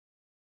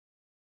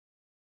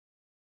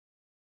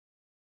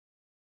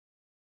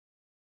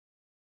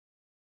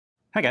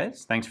Hi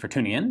guys, thanks for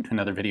tuning in to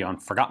another video on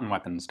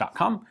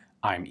ForgottenWeapons.com.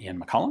 I'm Ian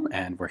McCollum,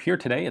 and we're here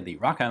today at the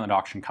Rock Island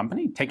Auction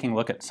Company taking a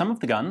look at some of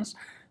the guns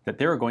that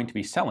they're going to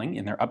be selling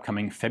in their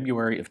upcoming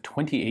February of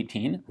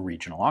 2018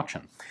 regional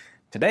auction.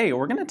 Today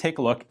we're going to take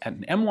a look at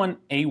an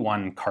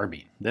M1A1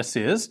 Carbine. This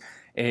is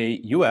a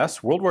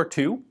US World War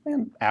II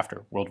and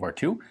after World War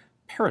II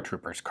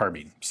paratroopers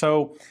carbine.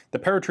 So the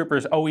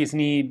paratroopers always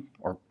need,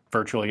 or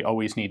virtually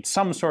always need,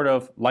 some sort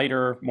of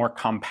lighter, more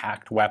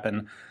compact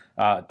weapon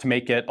to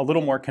make it a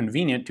little more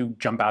convenient to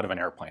jump out of an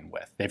airplane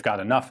with. They've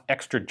got enough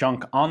extra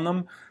junk on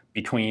them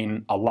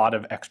between a lot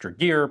of extra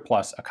gear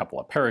plus a couple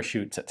of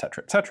parachutes,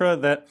 etc.,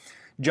 that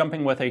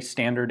jumping with a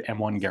standard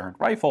M1 Garand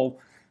rifle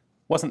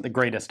wasn't the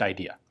greatest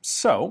idea.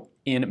 So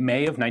in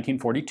May of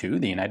 1942,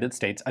 the United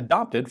States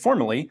adopted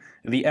formally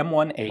the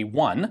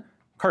M1A1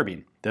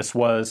 Carbine. This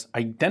was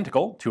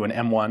identical to an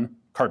M1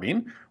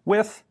 Carbine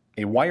with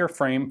a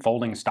wireframe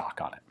folding stock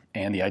on it.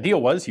 And the idea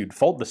was you'd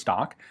fold the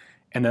stock,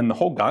 and then the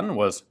whole gun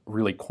was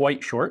really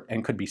quite short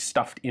and could be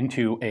stuffed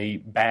into a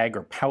bag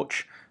or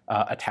pouch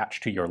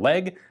attached to your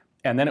leg,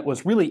 and then it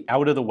was really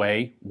out of the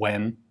way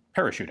when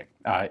parachuting.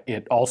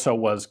 It also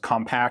was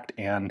compact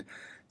and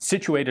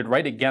situated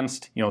right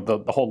against,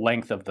 the whole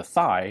length of the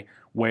thigh,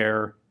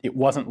 where it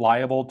wasn't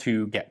liable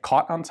to get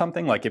caught on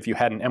something. Like if you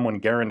had an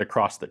M1 Garand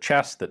across the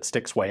chest that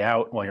sticks way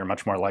out, well, you're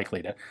much more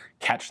likely to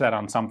catch that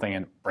on something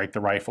and break the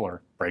rifle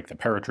or break the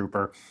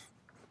paratrooper.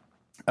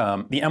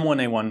 The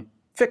M1A1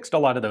 fixed a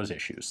lot of those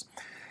issues.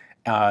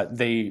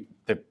 They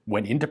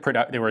went into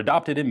production. They were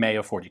adopted in May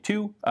of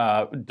 42.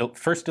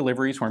 First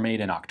deliveries were made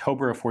in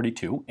October of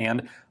 42,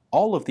 and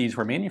all of these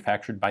were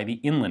manufactured by the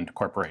Inland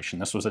Corporation.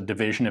 This was a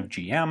division of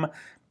GM.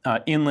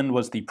 Inland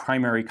was the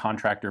primary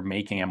contractor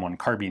making M1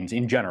 carbines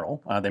in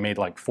general. They made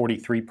like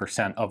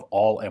 43% of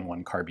all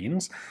M1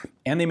 carbines,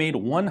 and they made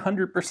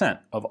 100%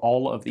 of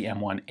all of the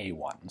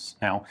M1A1s.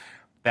 Now,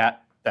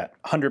 that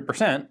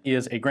 100%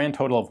 is a grand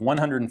total of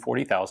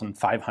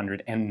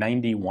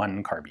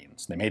 140,591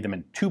 carbines. They made them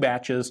in two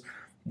batches,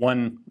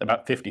 one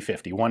about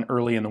 50-50, one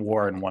early in the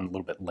war and one a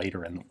little bit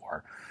later in the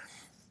war.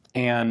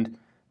 And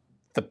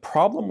the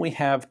problem we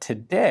have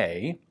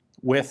today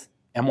with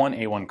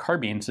M1A1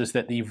 carbines is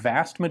that the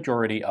vast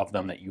majority of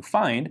them that you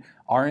find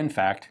are in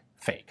fact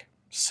fake.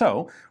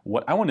 So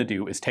what I want to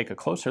do is take a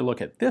closer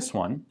look at this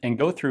one and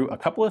go through a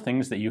couple of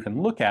things that you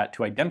can look at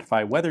to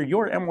identify whether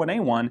your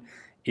M1A1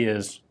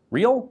 is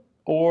real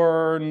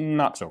or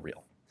not so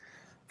real.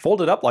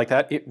 Folded up like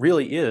that, it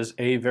really is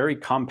a very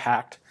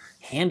compact,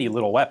 handy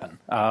little weapon.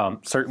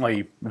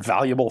 Certainly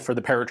valuable for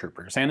the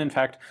paratroopers. And in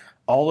fact,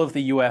 all of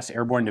the US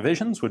Airborne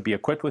divisions would be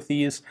equipped with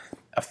these.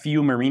 A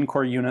few Marine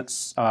Corps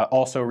units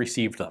also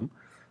received them.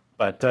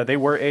 But they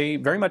were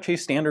very much a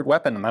standard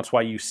weapon, and that's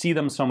why you see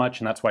them so much,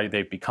 and that's why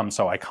they've become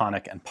so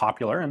iconic and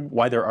popular, and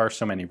why there are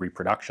so many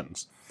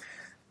reproductions.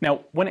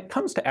 Now, when it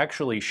comes to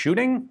actually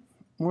shooting,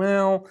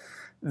 well,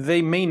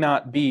 they may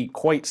not be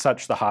quite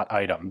such the hot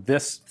item.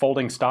 This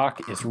folding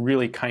stock is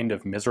really kind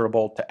of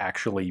miserable to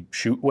actually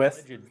shoot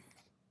with.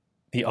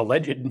 The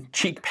alleged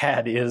cheek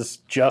pad is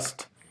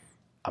just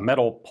a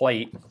metal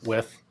plate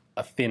with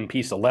a thin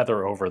piece of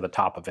leather over the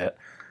top of it,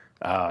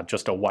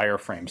 just a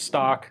wireframe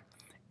stock,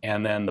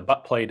 and then the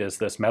butt plate is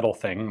this metal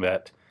thing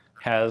that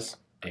has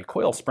a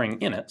coil spring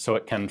in it so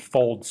it can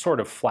fold sort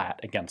of flat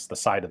against the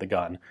side of the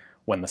gun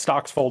when the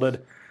stock's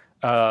folded.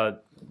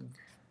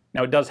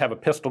 Now, it does have a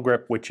pistol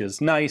grip, which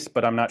is nice,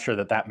 but I'm not sure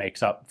that that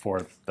makes up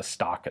for the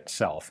stock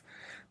itself.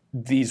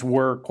 These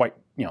were quite,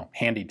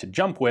 handy to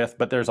jump with,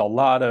 but there are a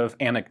lot of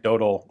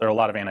anecdotal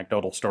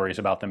stories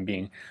about them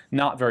being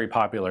not very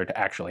popular to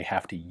actually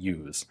have to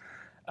use.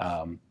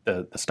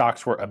 The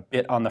stocks were a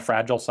bit on the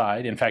fragile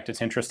side. In fact,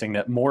 it's interesting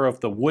that more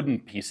of the wooden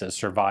pieces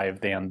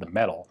survived than the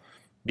metal,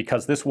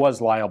 because this was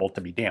liable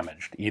to be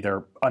damaged,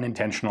 either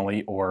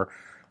unintentionally or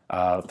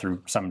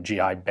through some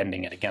GI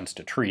bending it against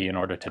a tree in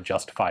order to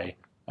justify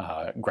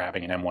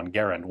grabbing an M1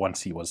 Garand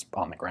once he was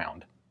on the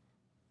ground.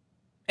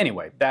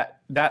 Anyway,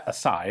 that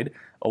aside,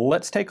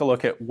 let's take a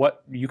look at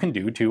what you can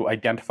do to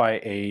identify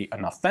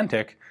an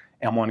authentic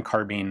M1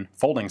 Carbine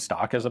folding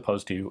stock as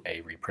opposed to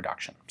a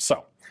reproduction.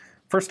 So,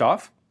 first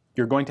off,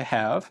 you're going to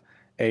have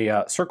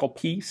a Circle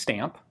P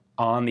stamp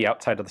on the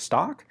outside of the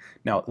stock.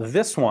 Now,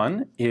 this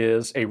one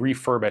is a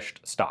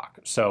refurbished stock.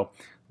 So,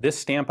 this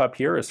stamp up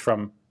here is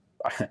from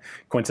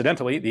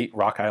coincidentally, the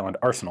Rock Island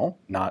Arsenal,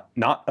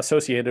 not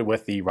associated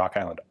with the Rock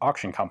Island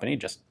Auction Company,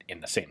 just in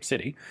the same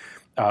city.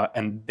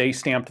 And they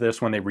stamped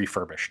this when they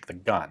refurbished the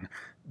gun.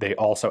 They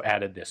also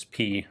added this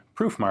P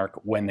proof mark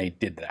when they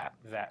did that.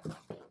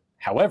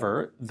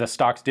 However, the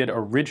stocks did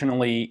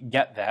originally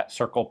get that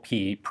Circle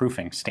P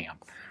proofing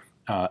stamp,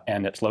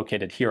 and it's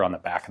located here on the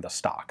back of the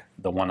stock.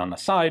 The one on the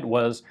side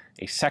was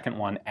a second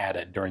one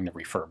added during the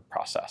refurb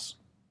process.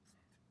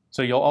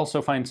 So you'll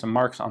also find some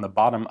marks on the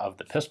bottom of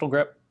the pistol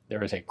grip.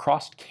 There is a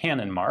crossed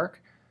cannon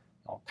mark.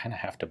 You'll kind of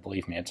have to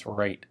believe me, it's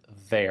right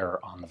there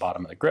on the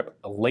bottom of the grip.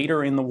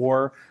 Later in the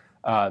war,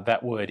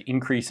 that would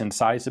increase in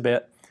size a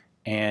bit,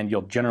 and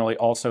you'll generally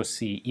also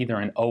see either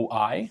an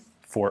OI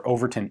for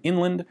Overton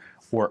Inland,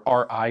 or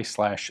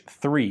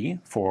RI/3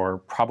 for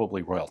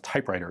probably Royal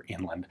Typewriter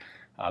Inland.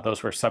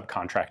 Those were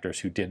subcontractors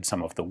who did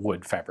some of the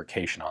wood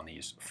fabrication on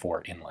these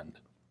for inland.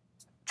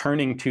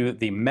 Turning to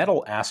the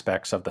metal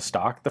aspects of the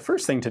stock, the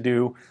first thing to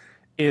do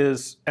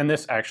is, and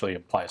this actually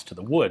applies to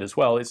the wood as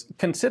well, is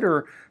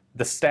consider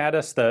the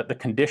status, the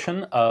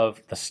condition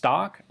of the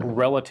stock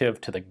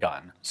relative to the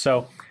gun.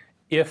 So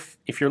if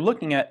you're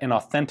looking at an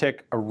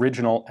authentic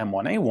original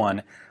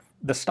M1A1,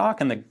 the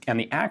stock and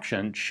the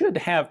action should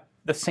have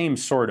the same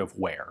sort of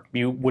wear.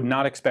 You would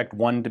not expect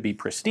one to be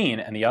pristine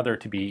and the other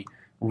to be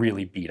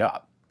really beat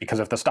up, because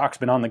if the stock's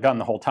been on the gun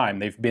the whole time,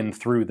 they've been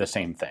through the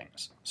same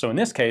things. So in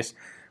this case,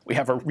 we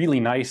have a really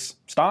nice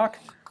stock,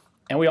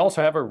 and we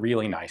also have a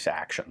really nice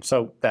action.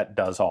 So that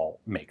does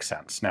all make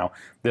sense. Now,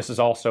 this is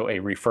also a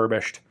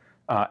refurbished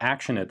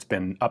action. It's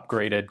been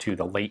upgraded to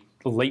the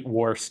late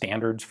war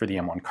standards for the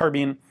M1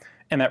 Carbine,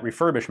 and that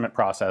refurbishment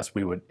process,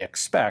 we would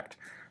expect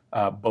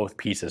both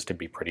pieces to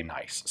be pretty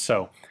nice.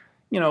 So,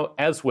 you know,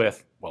 as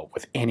with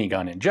any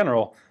gun in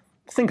general,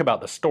 think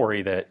about the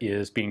story that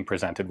is being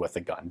presented with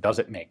the gun. Does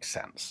it make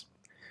sense?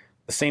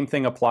 The same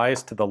thing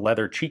applies to the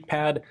leather cheek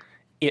pad.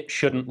 It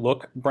shouldn't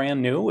look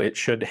brand new. It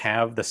should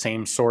have the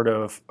same sort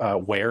of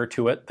wear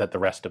to it that the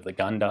rest of the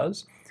gun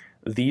does.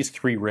 These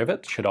three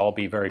rivets should all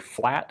be very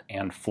flat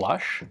and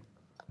flush,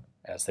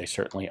 as they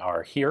certainly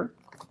are here.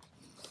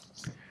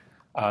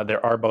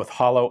 There are both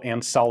hollow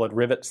and solid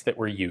rivets that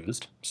were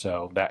used,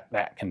 so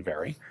that can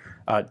vary.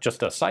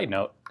 Just a side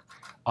note,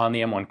 on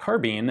the M1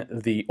 Carbine,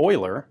 the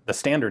oiler, the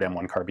standard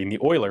M1 Carbine, the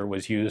oiler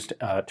was used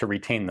to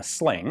retain the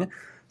sling.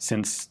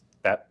 Since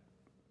that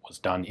was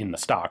done in the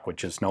stock,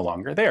 which is no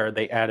longer there,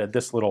 they added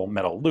this little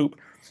metal loop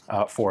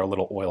for a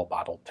little oil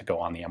bottle to go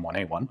on the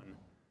M1A1.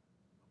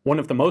 One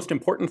of the most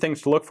important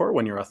things to look for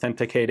when you're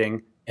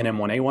authenticating an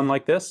M1A1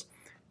 like this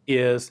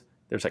is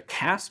there's a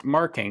cast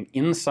marking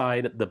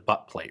inside the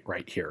butt plate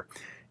right here,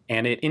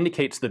 and it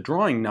indicates the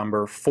drawing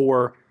number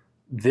for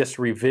this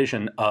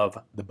revision of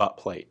the butt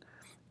plate.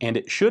 And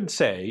it should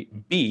say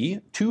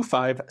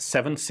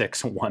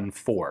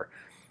B257614,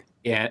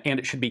 and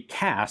it should be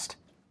cast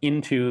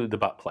into the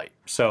butt plate.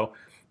 So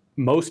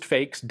most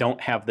fakes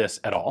don't have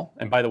this at all.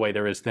 And by the way,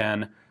 there is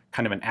then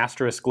kind of an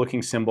asterisk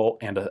looking symbol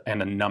and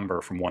a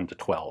number from 1 to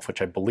 12,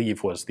 which I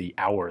believe was the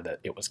hour that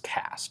it was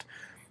cast.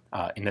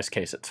 In this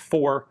case, it's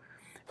 4.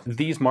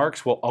 These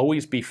marks will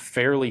always be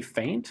fairly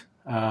faint.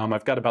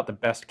 I've got about the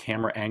best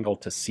camera angle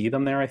to see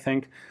them there, I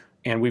think.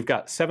 And we've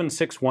got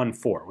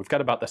 7614. We've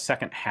got about the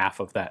second half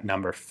of that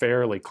number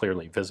fairly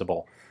clearly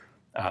visible,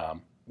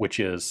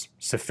 which is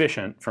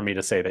sufficient for me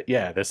to say that,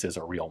 yeah, this is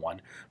a real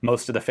one.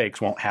 Most of the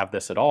fakes won't have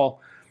this at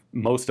all.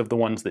 Most of the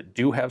ones that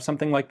do have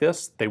something like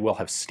this, they will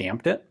have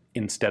stamped it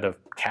instead of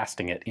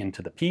casting it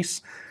into the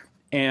piece.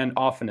 And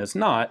often as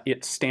not,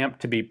 it's stamped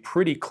to be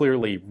pretty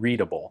clearly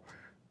readable,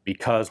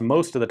 because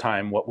most of the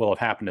time what will have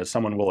happened is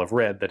someone will have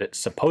read that it's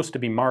supposed to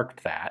be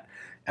marked that,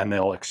 and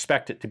they'll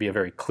expect it to be a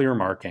very clear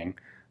marking,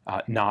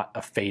 not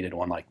a faded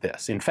one like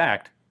this. In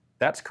fact,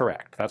 that's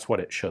correct. That's what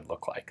it should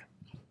look like.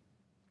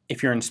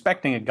 If you're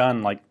inspecting a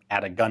gun like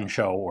at a gun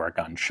show or a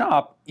gun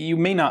shop, you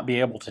may not be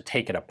able to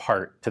take it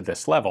apart to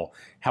this level.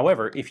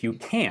 However, if you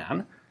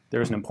can,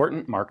 there's an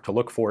important mark to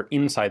look for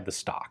inside the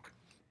stock.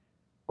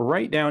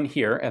 Right down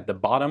here at the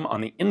bottom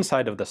on the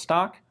inside of the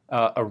stock,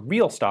 a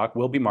real stock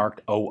will be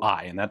marked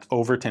OI, and that's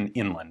Overton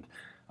Inland.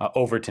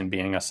 Overton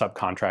being a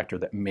subcontractor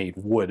that made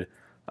wood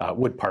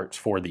parts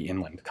for the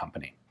Inland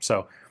Company.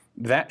 So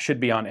that should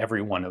be on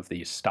every one of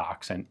these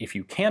stocks, and if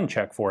you can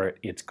check for it,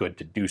 it's good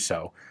to do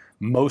so.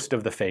 Most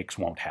of the fakes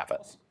won't have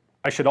it.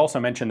 I should also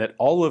mention that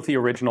all of the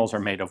originals are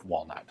made of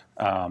walnut.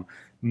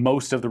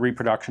 Most of the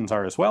reproductions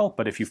are as well,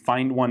 but if you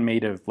find one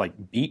made of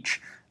like beech,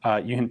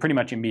 you can pretty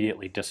much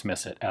immediately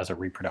dismiss it as a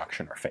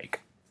reproduction or fake.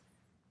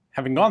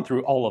 Having gone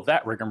through all of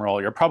that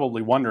rigmarole, you're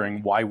probably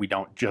wondering why we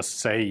don't just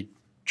say,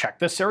 check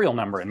the serial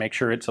number and make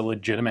sure it's a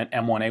legitimate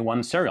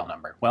M1A1 serial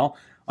number. Well,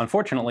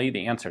 unfortunately,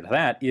 the answer to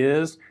that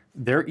is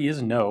there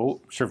is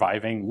no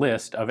surviving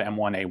list of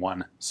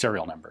M1A1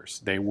 serial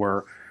numbers. They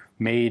were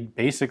made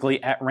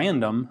basically at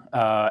random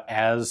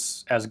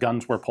as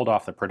guns were pulled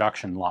off the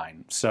production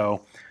line.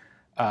 So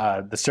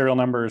the serial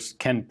numbers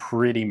can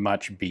pretty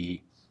much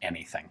be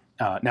anything.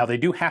 Now they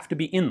do have to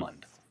be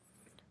inland.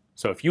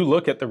 So if you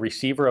look at the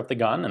receiver of the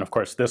gun, and of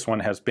course this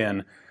one has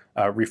been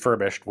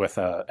refurbished with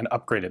an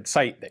upgraded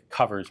sight that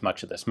covers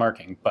much of this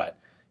marking, but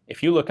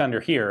if you look under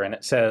here and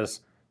it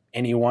says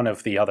any one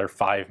of the other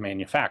 5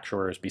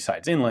 manufacturers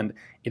besides Inland,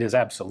 it is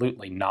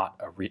absolutely not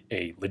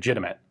a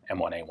legitimate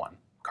M1A1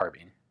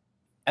 carbine.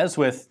 As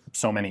with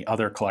so many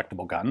other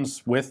collectible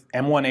guns, with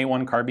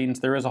M1A1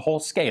 carbines there is a whole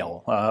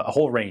scale, a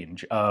whole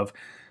range of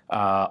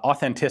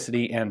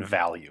authenticity and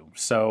value.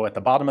 So at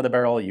the bottom of the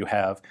barrel you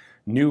have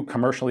new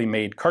commercially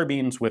made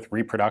carbines with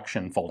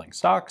reproduction folding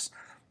stocks.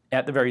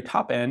 At the very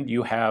top end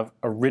you have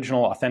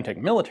original authentic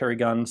military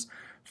guns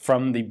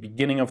from the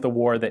beginning of the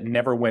war that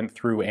never went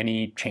through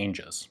any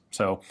changes.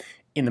 So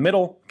in the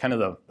middle, kind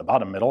of the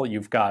bottom middle,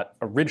 you've got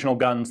original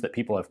guns that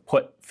people have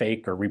put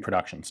fake or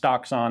reproduction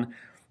stocks on.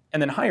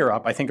 And then higher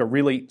up, I think a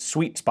really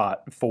sweet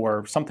spot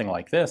for something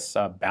like this,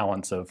 a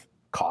balance of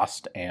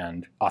cost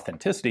and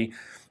authenticity,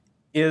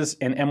 is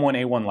an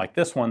M1A1 like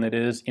this one that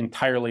is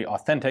entirely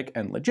authentic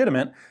and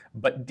legitimate,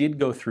 but did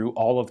go through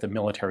all of the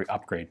military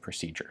upgrade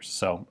procedures.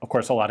 So, of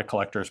course, a lot of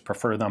collectors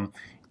prefer them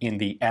in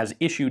the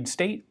as-issued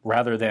state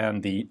rather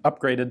than the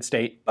upgraded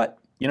state, but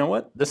you know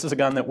what? This is a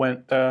gun that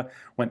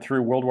went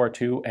through World War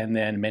II and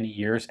then many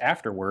years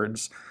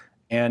afterwards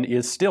and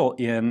is still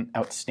in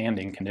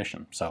outstanding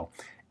condition. So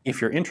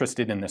if you're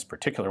interested in this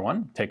particular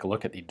one, take a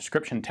look at the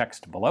description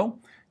text below.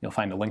 You'll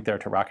find a link there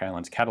to Rock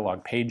Island's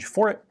catalog page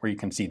for it, where you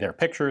can see their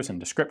pictures and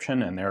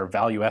description and their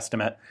value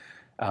estimate.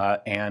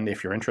 And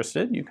if you're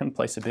interested, you can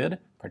place a bid,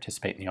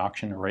 participate in the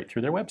auction, or right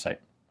through their website.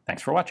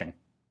 Thanks for watching.